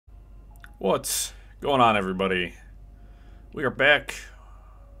What's going on, everybody? We are back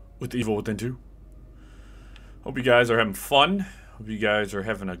with Evil Within 2. Hope you guys are having fun. Hope you guys are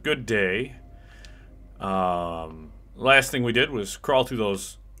having a good day. Last thing we did was crawl through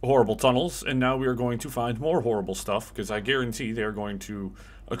those horrible tunnels, and now we are going to find more horrible stuff, because I guarantee they are going to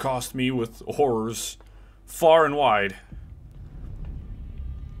accost me with horrors far and wide.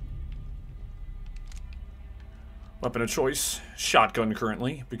 Weapon of choice, shotgun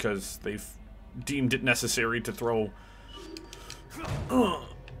currently, because they've deemed it necessary to throw a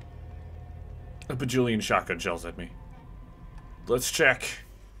bajillion shotgun shells at me. Let's check.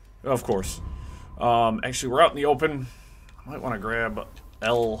 Of course. Actually, we're out in the open. I might want to grab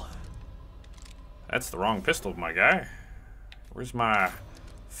L. That's the wrong pistol, my guy. Where's my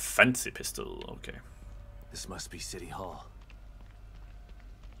fancy pistol? Okay. This must be City Hall.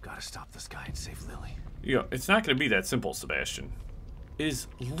 Gotta stop this guy and save Lily. Yeah, it's not going to be that simple, Sebastian. It is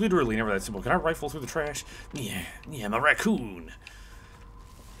literally never that simple. Can I rifle through the trash? Yeah, I'm a raccoon.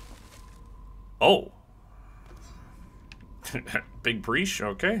 Oh. Big Preach,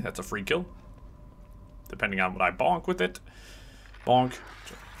 okay, that's a free kill. Depending on what I bonk with it. Bonk.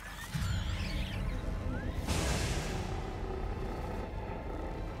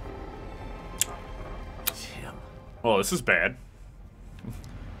 Tim. Oh, this is bad.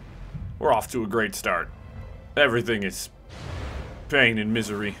 We're off to a great start. Everything is pain and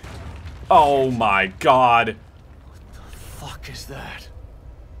misery. Oh my god. What the fuck is that?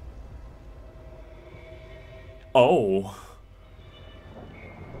 Oh.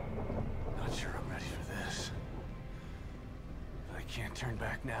 Not sure I'm ready for this. I can't turn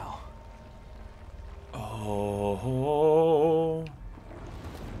back now. Oh.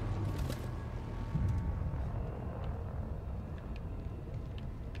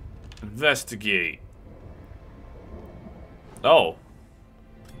 Investigate. Oh.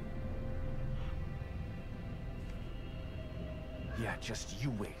 Yeah, just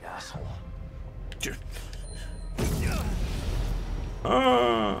you wait, asshole.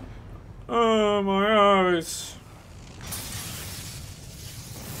 My eyes.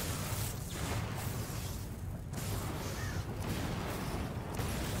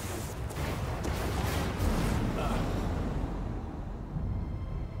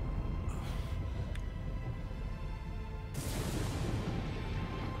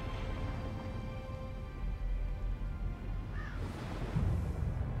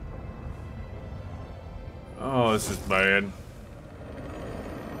 Oh, this is bad.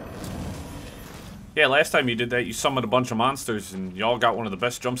 Yeah, last time you did that, you summoned a bunch of monsters, and y'all got one of the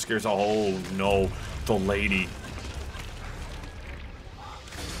best jump scares. Oh, no. The lady.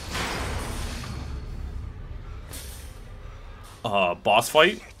 Boss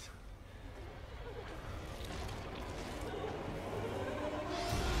fight?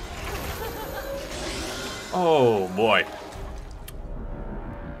 Oh, boy.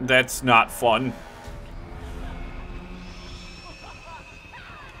 That's not fun.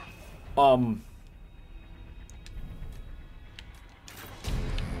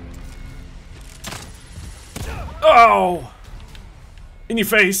 Oh! In your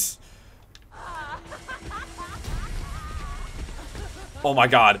face! Oh my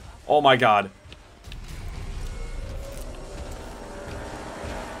god. Oh my god.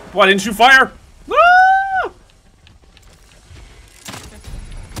 Why didn't you fire? Ah!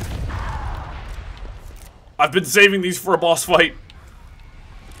 I've been saving these for a boss fight.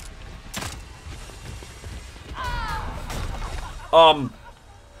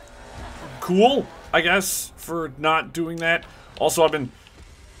 Cool, I guess, for not doing that. Also, I've been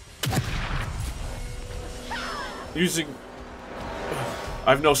using... I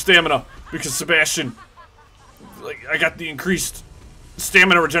have no stamina because Sebastian... Like, I got the increased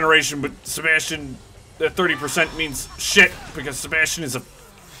stamina regeneration, but Sebastian at 30% means shit because Sebastian is a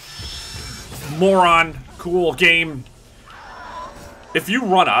moron. Cool game. If you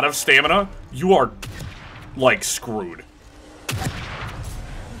run out of stamina, you are, like, screwed.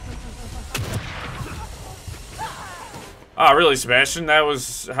 Ah, really, Sebastian? That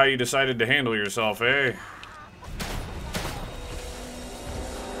was how you decided to handle yourself, eh?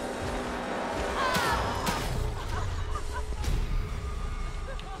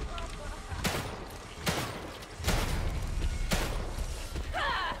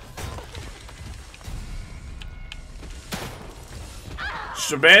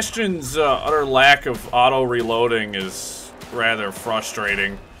 Sebastian's utter lack of auto-reloading is rather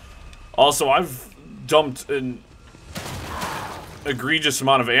frustrating. Also, I've dumped an egregious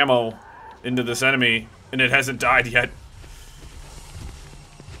amount of ammo into this enemy, and it hasn't died yet.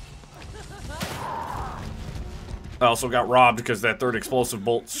 I also got robbed because that third explosive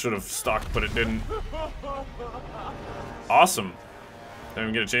bolt should have stuck, but it didn't. Awesome. Didn't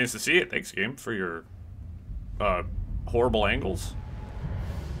even get a chance to see it. Thanks, game, for your horrible angles.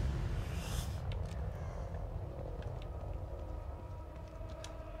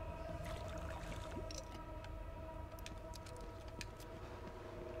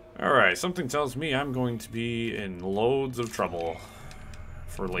 Alright, something tells me I'm going to be in loads of trouble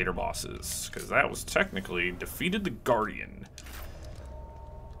for later bosses, because that was technically defeated the Guardian.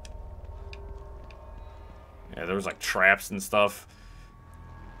 Yeah, there was like traps and stuff.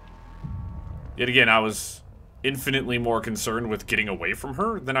 Yet again, I was infinitely more concerned with getting away from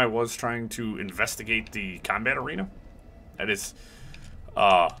her than I was trying to investigate the combat arena. That is,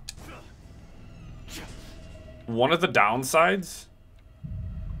 one of the downsides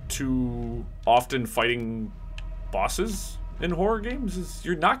to often fighting bosses in horror games is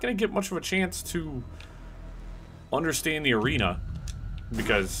you're not going to get much of a chance to understand the arena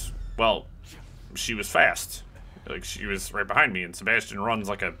because, well, she was fast. Like, she was right behind me, and Sebastian runs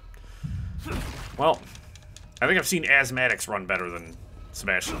like a... Well, I think I've seen asthmatics run better than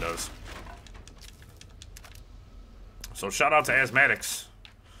Sebastian does. So shout out to asthmatics.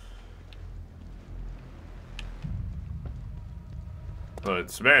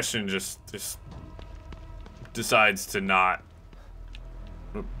 But Sebastian just decides to not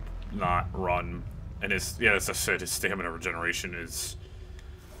run, and his, yeah, as I said, his stamina regeneration is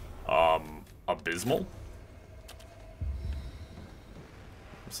abysmal.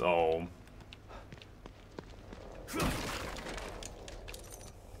 So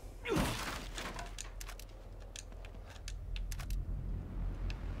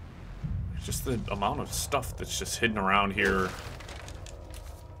just the amount of stuff that's just hidden around here.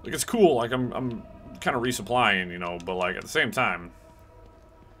 Like, it's cool, like, I'm kind of resupplying, you know, but, like, at the same time,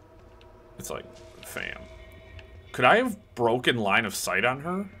 it's like, fam. Could I have broken line of sight on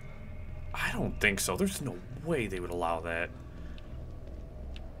her? I don't think so. There's no way they would allow that.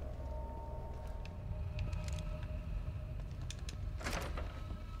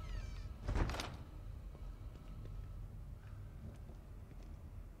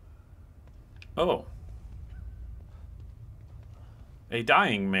 Oh. A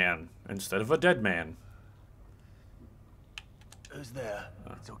dying man instead of a dead man. Who's there?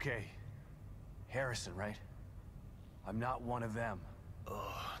 It's okay. Harrison, right? I'm not one of them.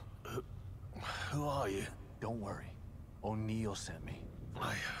 Who are you? Don't worry. O'Neill sent me.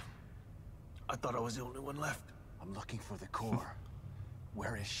 I thought I was the only one left. I'm looking for the core.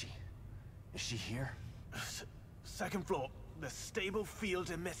 Where is she? Is she here? Second floor, the stable field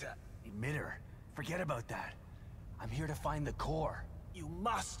emitter. Emitter? Forget about that. I'm here to find the core. You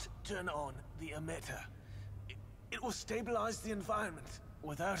must turn on the emitter. It will stabilize the environment.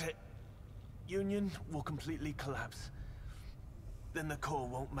 Without it, Union will completely collapse. Then the core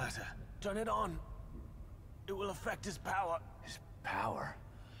won't matter. Turn it on. It will affect his power. His power?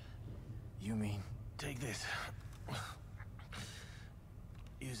 You mean... Take this.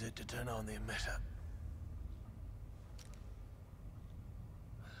 Use it to turn on the emitter.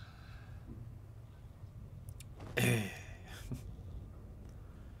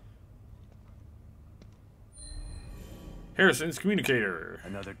 Harrison's communicator.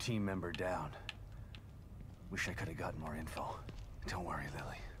 Another team member down. Wish I could have gotten more info. Don't worry,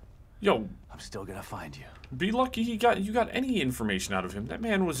 Lily. Yo, I'm still gonna find you. be lucky you got any information out of him. That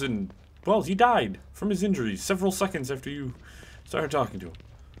man was in... Well, he died from his injuries several seconds after you started talking to him.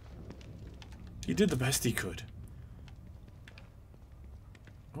 He did the best he could.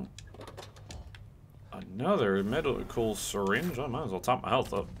 Oh. Another medical syringe. I might as well top my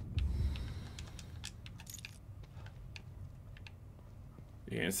health up.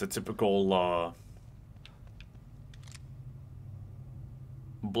 Yeah, it's the typical,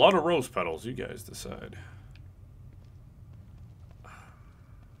 blood or rose petals, you guys decide.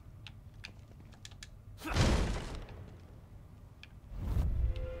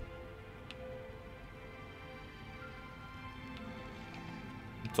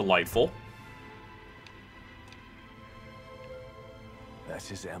 Delightful. That's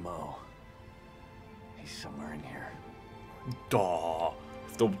his MO. He's somewhere in here. Duh.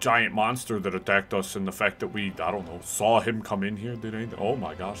 If the giant monster that attacked us and the fact that we, I don't know, saw him come in here did anything. Oh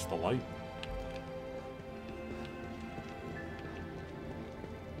my gosh, the light.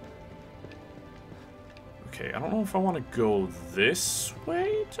 Okay, I don't know if I want to go this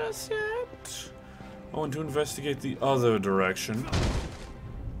way just yet. I want to investigate the other direction.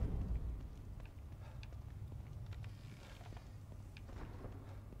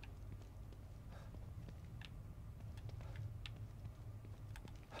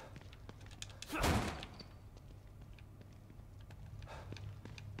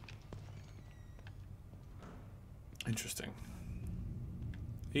 Interesting.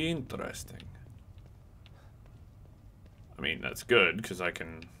 Interesting. I mean, that's good, because I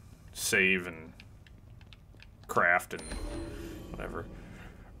can save and craft and whatever.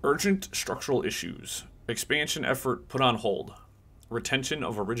 Urgent structural issues. Expansion effort put on hold. Retention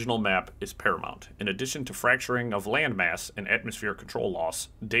of original map is paramount. In addition to fracturing of landmass and atmosphere control loss,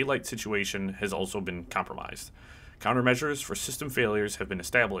 daylight situation has also been compromised. Countermeasures for system failures have been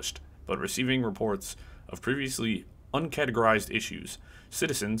established, but receiving reports of previously uncategorized issues.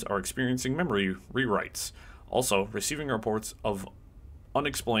 Citizens are experiencing memory rewrites. Also, receiving reports of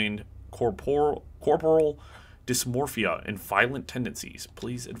unexplained corporal dysmorphia and violent tendencies.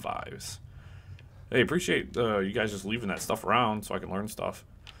 Please advise. Hey, appreciate you guys just leaving that stuff around so I can learn stuff.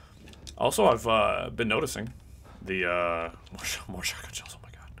 Also, I've been noticing the more shotgun shells. Oh my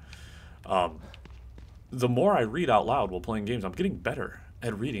god. The more I read out loud while playing games, I'm getting better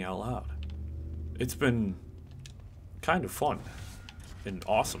at reading out loud. It's been kind of fun and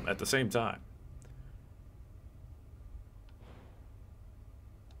awesome at the same time.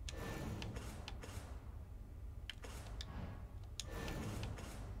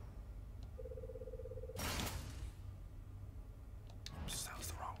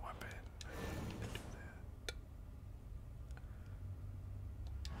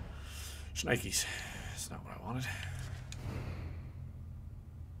 Nikes. That's not what I wanted.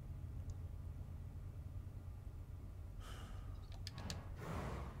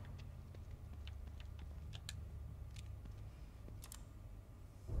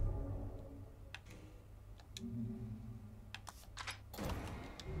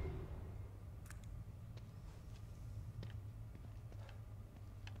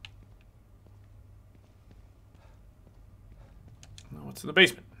 Now what's in the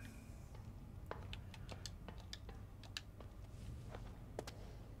basement?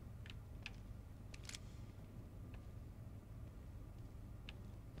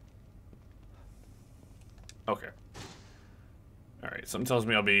 Okay. Alright, something tells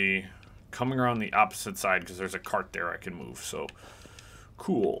me I'll be coming around the opposite side because there's a cart there I can move, so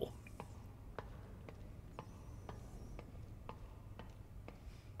cool.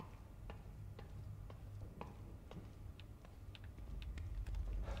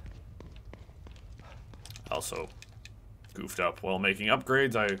 Also goofed up while making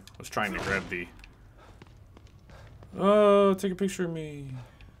upgrades. I was trying to grab the... Oh, take a picture of me.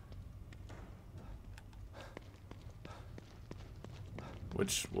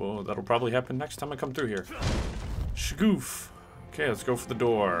 Which, well, that'll probably happen next time I come through here. Shagoof. Okay, let's go for the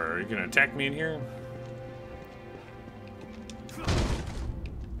door. Are you gonna attack me in here? I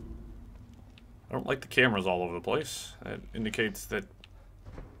don't like the cameras all over the place. That indicates that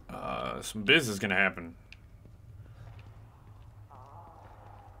some biz is gonna happen.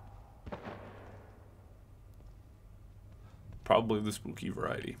 Probably the spooky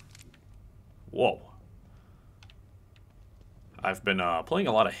variety. Whoa. I've been playing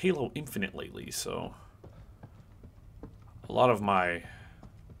a lot of Halo Infinite lately, so a lot of my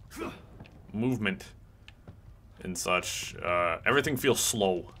movement and such, everything feels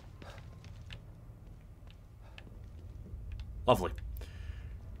slow. Lovely.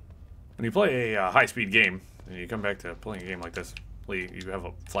 When you play a high-speed game, and you come back to playing a game like this, you have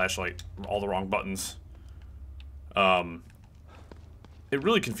a flashlight, all the wrong buttons, it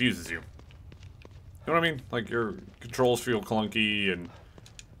really confuses you. You know what I mean? Like, your controls feel clunky and...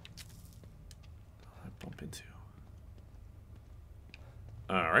 I bump into...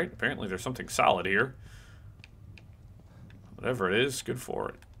 Alright, apparently there's something solid here. Whatever it is, good for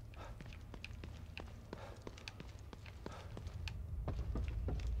it.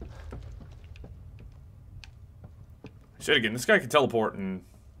 Shit again, this guy can teleport and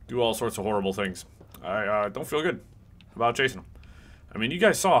do all sorts of horrible things. I don't feel good about chasing him. I mean, you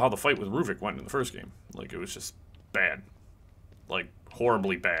guys saw how the fight with Ruvik went in the first game. Like, it was just bad. Like,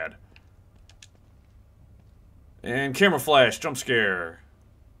 horribly bad. And camera flash, jump scare.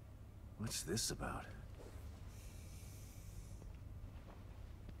 What's this about?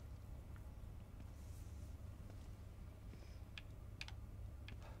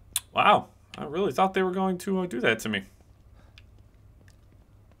 Wow, I really thought they were going to do that to me.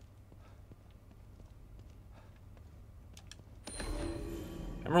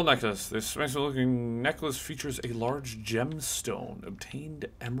 Emerald necklace. This special-looking necklace features a large gemstone. Obtained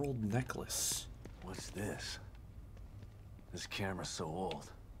emerald necklace. What's this? This camera's so old.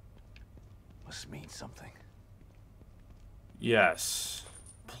 Must mean something. Yes.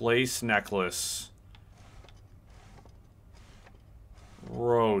 Place necklace.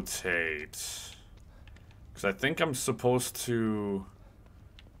 Rotate. Because I think I'm supposed to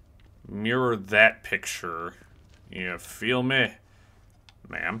mirror that picture. You feel me,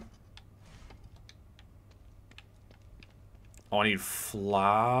 ma'am? Oh, I need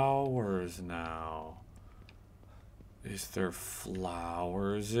flowers now. Is there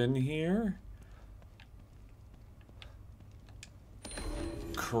flowers in here?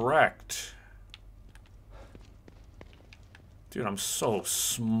 Correct. Dude, I'm so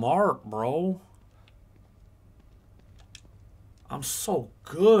smart, bro. I'm so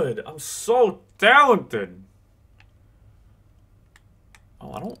good. I'm so talented.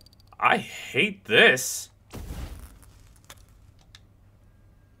 Oh, I hate this.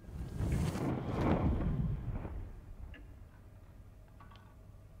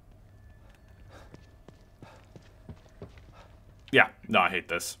 Yeah, no, I hate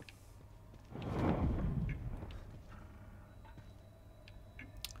this.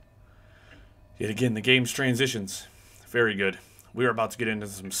 Yet again, the game's transitions. Very good. We are about to get into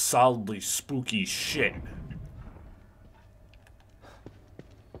some solidly spooky shit.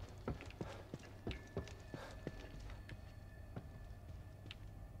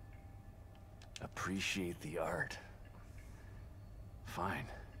 Appreciate the art. Fine.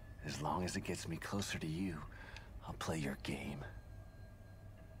 As long as it gets me closer to you, I'll play your game.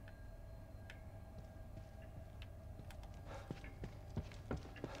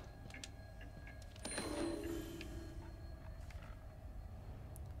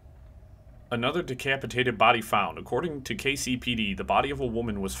 Another decapitated body found. According to KCPD, the body of a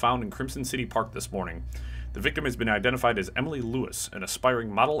woman was found in Crimson City Park this morning. The victim has been identified as Emily Lewis, an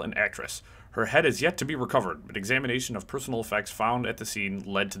aspiring model and actress. Her head is yet to be recovered, but examination of personal effects found at the scene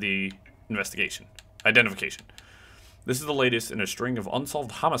led to the identification. This is the latest in a string of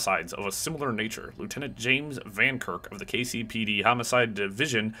unsolved homicides of a similar nature. Lieutenant James Van Kirk of the KCPD Homicide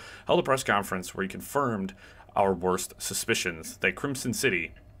Division held a press conference where he confirmed our worst suspicions that Crimson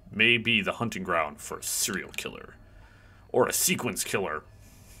City may be the hunting ground for a serial killer. Or a sequence killer.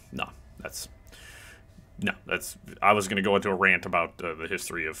 I was going to go into a rant about the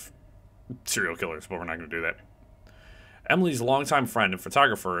history of serial killers, but we're not going to do that. Emily's longtime friend and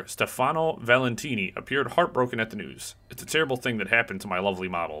photographer, Stefano Valentini, appeared heartbroken at the news. It's a terrible thing that happened to my lovely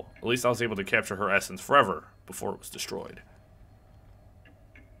model. At least I was able to capture her essence forever before it was destroyed.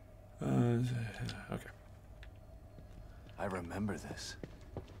 Okay. I remember this.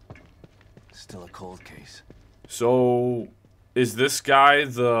 Still a cold case. So, is this guy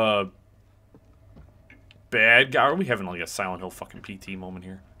the bad guy? Are we having like a Silent Hill fucking PT moment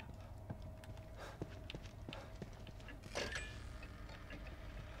here?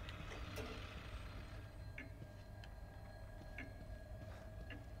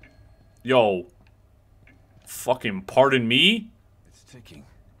 Yo. Fucking pardon me? It's ticking.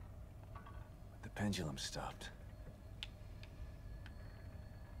 The pendulum stopped.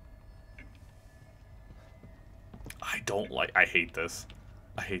 I hate this.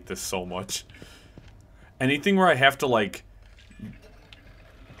 I hate this so much. Anything where I have to, like,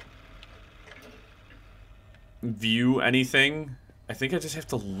 view anything, I think I just have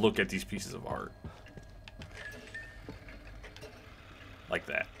to look at these pieces of art. Like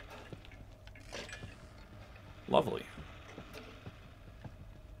that. Lovely.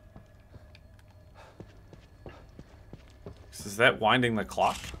 Is that winding the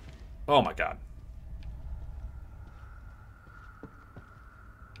clock? Oh my god.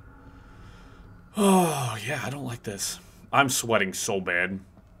 Oh, yeah, I don't like this. I'm sweating so bad.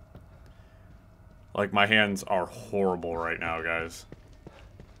 Like, my hands are horrible right now, guys.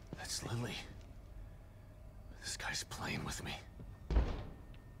 That's Lily. This guy's playing with me.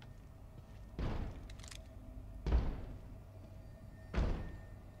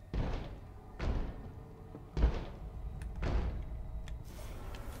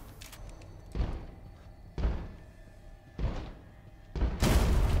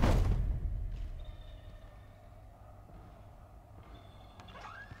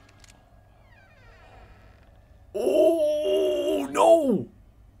 Oh, no!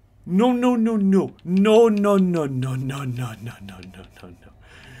 No, no, no, no. No, no, no, no, no, no, no, no, no, no, no.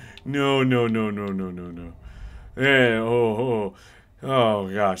 No, no, no, no, no, no, no. Oh,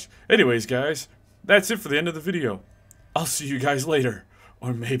 gosh. Anyways, guys, that's it for the end of the video. I'll see you guys later.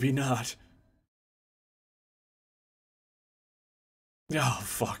 Or maybe not. Oh,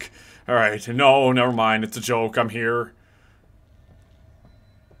 fuck. Alright, no, never mind. It's a joke. I'm here.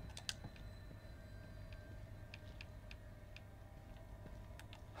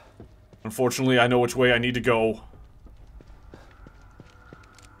 Unfortunately, I know which way I need to go.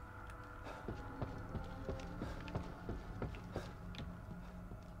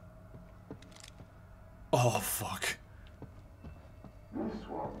 Oh, fuck. This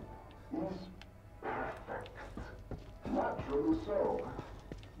one is perfect. Maybe so.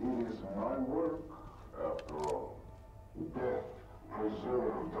 It is my work, after all. Death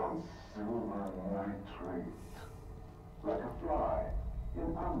preserved on silver nitrate. Like a fly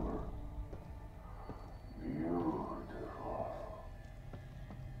in amber. Beautiful.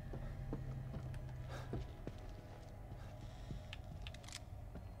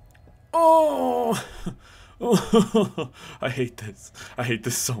 Oh! I hate this. I hate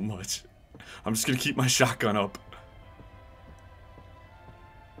this so much. I'm just gonna keep my shotgun up.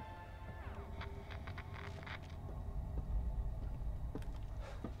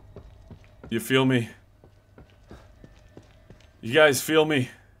 You feel me? You guys feel me?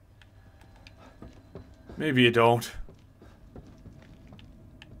 Maybe you don't.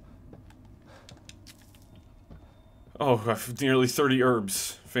 Oh, I've nearly 30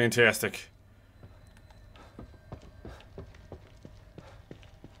 herbs. Fantastic.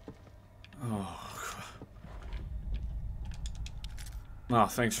 Oh,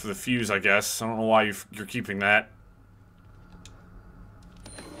 thanks for the fuse, I guess. I don't know why you're keeping that.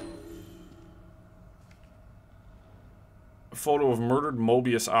 A photo of murdered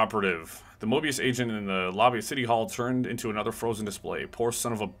Mobius operative. The Mobius agent in the lobby of City Hall turned into another frozen display. Poor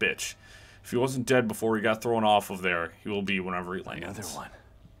son of a bitch. If he wasn't dead before he got thrown off of there, he will be whenever he lands. Another one.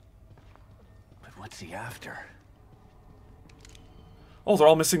 But what's he after? Oh, they're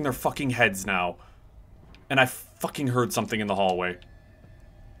all missing their fucking heads now. And I fucking heard something in the hallway.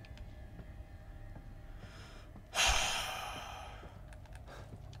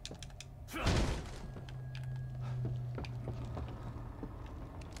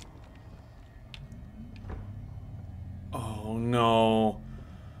 Oh no.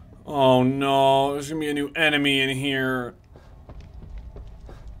 Oh no, there's gonna be a new enemy in here.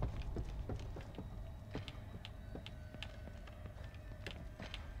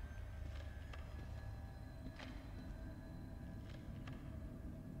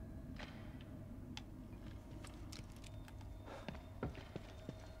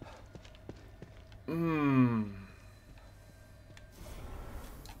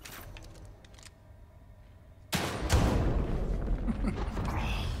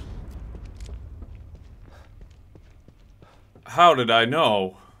 How did I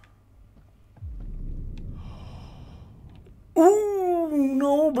know? Ooh,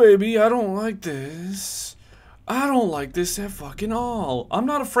 no, baby, I don't like this. I don't like this at fucking all. I'm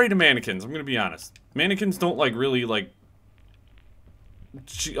not afraid of mannequins, I'm gonna be honest. Mannequins don't, like, really, like...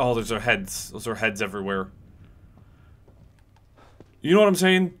 Oh, those are heads. Those are heads everywhere. You know what I'm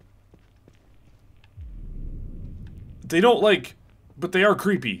saying? They don't, like... But they are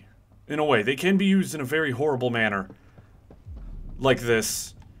creepy. In a way. They can be used in a very horrible manner. Like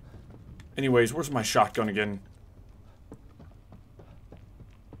this. Anyways, where's my shotgun again?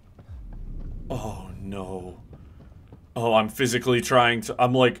 Oh, no. Oh, I'm physically trying to...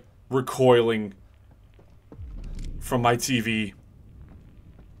 I'm, like, recoiling from my TV.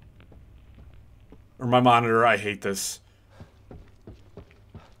 Or my monitor. I hate this.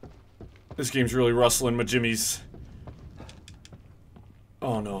 This game's really rustling my jimmies.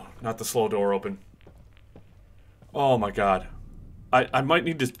 Oh, no. Not the slow door open. Oh, my God. I might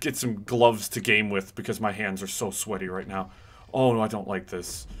need to get some gloves to game with because my hands are so sweaty right now. Oh, no, I don't like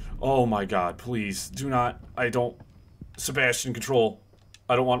this. Oh, my God. Please, do not... I don't... Sebastian, control.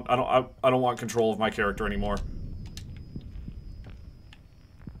 I don't want control of my character anymore.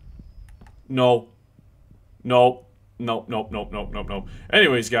 No. Nope. Nope, nope, nope, nope, nope, nope.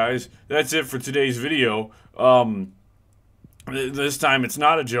 Anyways, guys, that's it for today's video. This time it's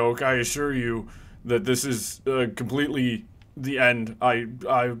not a joke. I assure you that this is completely the end.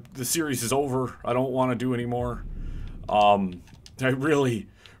 The series is over. I don't want to do anymore. I really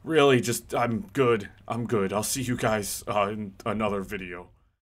just, I'm good. I'm good. I'll see you guys in another video.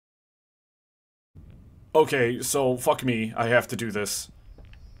 Okay, so fuck me. I have to do this.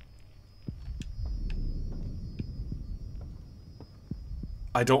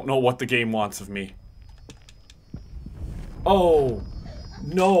 I don't know what the game wants of me. Oh,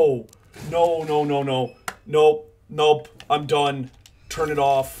 no. No, no, no, no. Nope, nope. I'm done. Turn it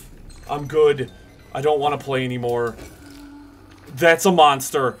off. I'm good. I don't want to play anymore. That's a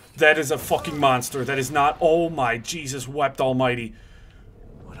monster. That is a fucking monster. That is not... Oh my Jesus, wept almighty.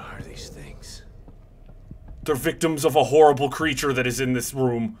 What are these things? They're victims of a horrible creature that is in this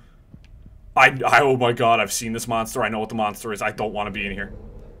room. Oh my God, I've seen this monster. I know what the monster is. I don't want to be in here.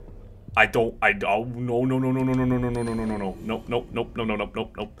 No, no, no, no, no, no, no, no, no, no, no, no, no, no, nope, nope, nope, no, no, nope,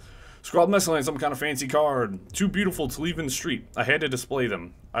 nope, nope. Scrawled messing on some kind of fancy card. Too beautiful to leave in the street. I had to display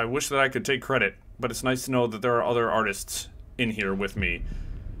them. I wish that I could take credit, but it's nice to know that there are other artists in here with me.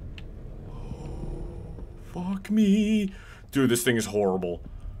 Fuck me. Dude, this thing is horrible.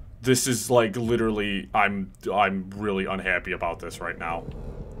 This is like literally, I'm really unhappy about this right now.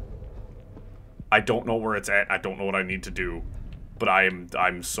 I don't know where it's at. I don't know what I need to do, but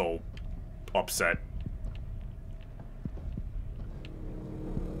I'm so upset.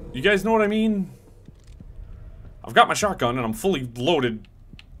 You guys know what I mean? I've got my shotgun and I'm fully loaded,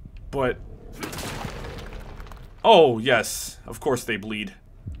 but oh yes, of course they bleed.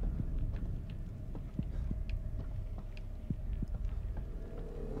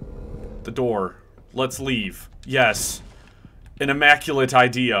 The door. Let's leave. Yes. An immaculate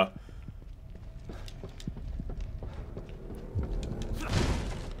idea.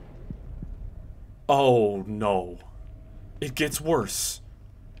 Oh, no. It gets worse.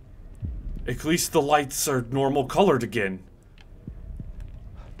 At least the lights are normal colored again.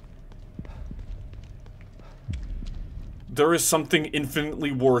 There is something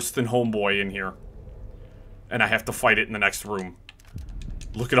infinitely worse than Homeboy in here. And I have to fight it in the next room.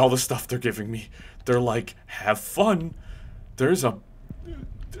 Look at all the stuff they're giving me. They're like, have fun. There's a...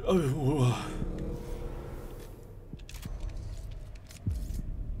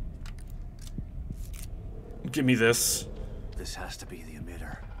 Give me this. This has to be the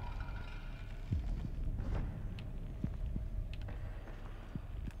emitter.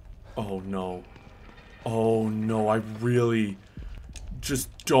 Oh no. Oh no, I really just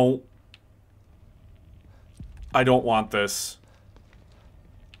don't... I don't want this.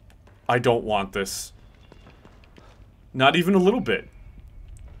 I don't want this. Not even a little bit.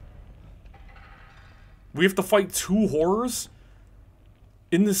 We have to fight two horrors?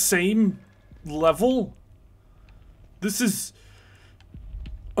 In the same level? This is...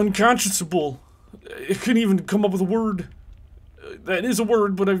 unconscionable. I couldn't even come up with a word. That is a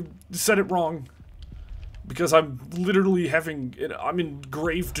word, but I've said it wrong. Because I'm literally having... I'm in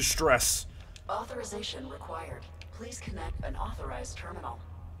grave distress. Authorization required. Please connect an authorized terminal.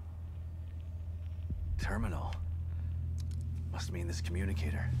 Terminal? Must mean this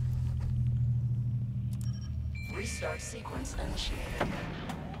communicator. Restart sequence initiated.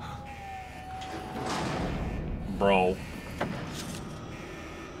 Bro.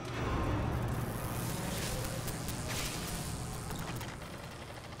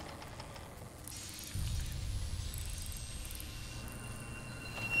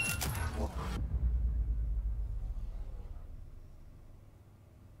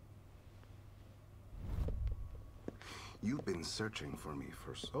 You've been searching for me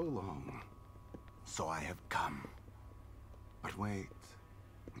for so long, so I have come. But wait,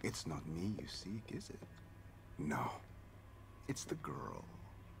 it's not me you seek, is it? No, it's the girl.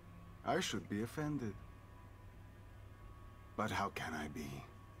 I should be offended. But how can I be?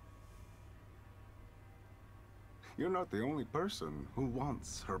 You're not the only person who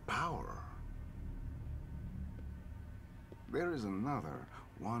wants her power. There is another,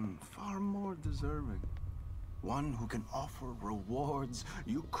 one far more deserving. One who can offer rewards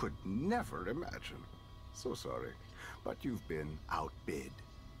you could never imagine. So sorry, but you've been outbid.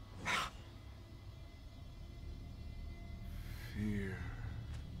 Fear.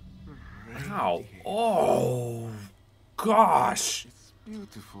 Ow. Oh, gosh. It's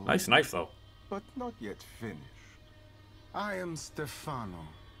beautiful. Nice knife, though. But not yet finished. I am Stefano.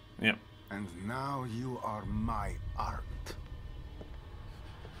 Yep. And now you are my art.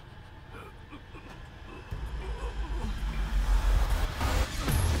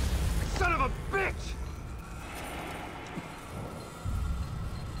 Son of a bitch!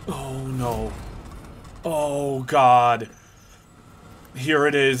 Oh, no. Oh, God. Here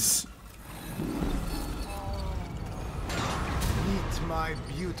it is. Meet my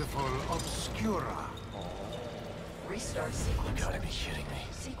beautiful Obscura. Restart sequence. You gotta be kidding me.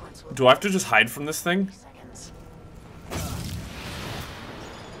 Sequence will Do I have to just hide from this thing? seconds.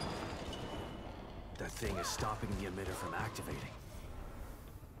 That thing is stopping the emitter from activating.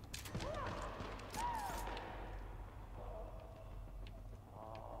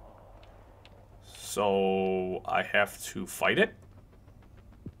 So I have to fight it?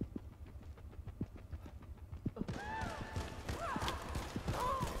 That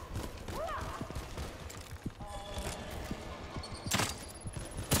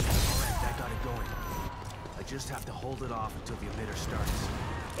got it going. I just have to hold it off until the emitter starts.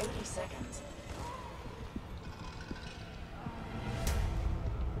 80 seconds.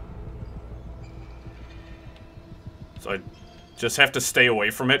 So I just have to stay away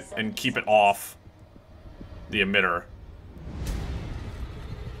from it and keep it off the emitter.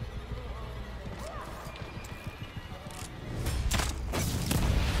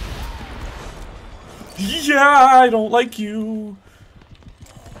 Yeah, I don't like you.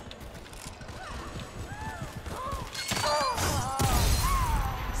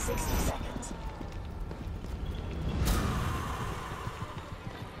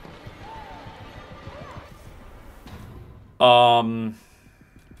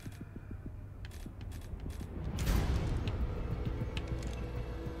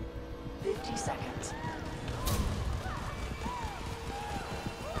 50 seconds.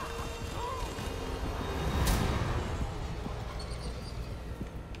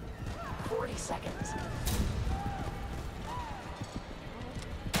 40 seconds.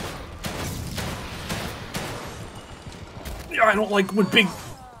 Yeah, I don't like when big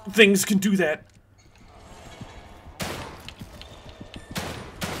things can do that.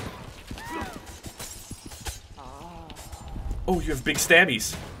 Oh, you have big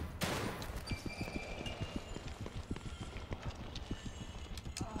stabbies.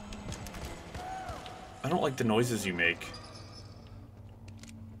 I don't like the noises you make.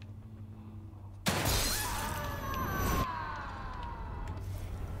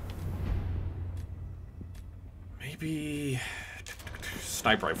 Maybe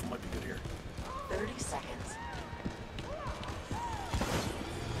sniper rifle might be good here. 30 seconds.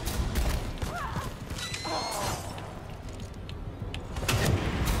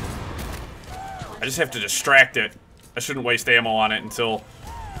 I just have to distract it. I shouldn't waste ammo on it until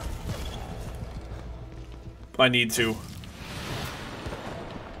I need to.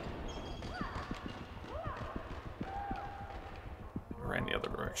 Ran the other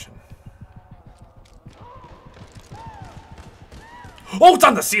direction. Oh, it's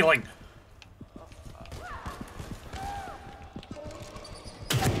on the ceiling!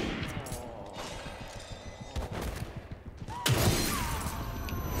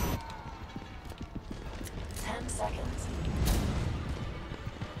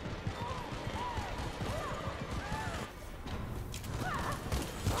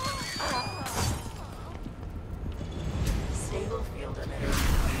 Stable field emitter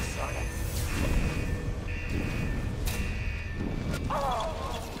starting.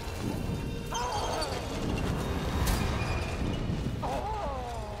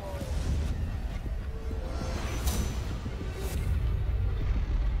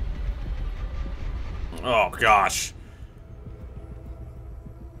 Oh, gosh.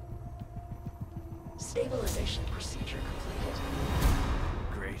 Stabilization procedure completed.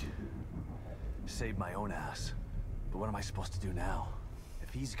 Great. Saved my own ass. But what am I supposed to do now?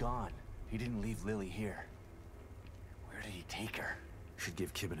 If he's gone, he didn't leave Lily here. Where did he take her? Should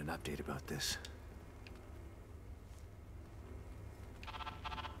give Kibben an update about this.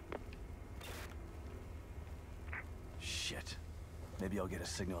 Shit. Maybe I'll get a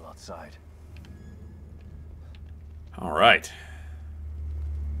signal outside. All right.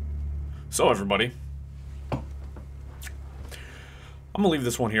 So, everybody, I'm gonna leave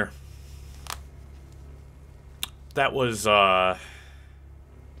this one here. That was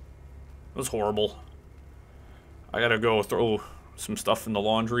horrible. I gotta go throw some stuff in the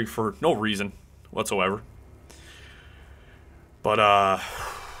laundry for no reason whatsoever. But,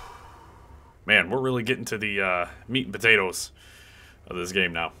 man, we're really getting to the meat and potatoes of this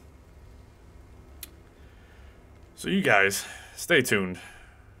game now. So you guys, stay tuned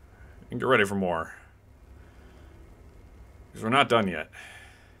and get ready for more. Because we're not done yet.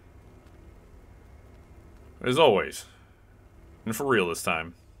 As always, and for real this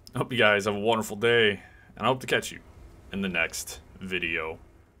time, I hope you guys have a wonderful day, and I hope to catch you in the next video.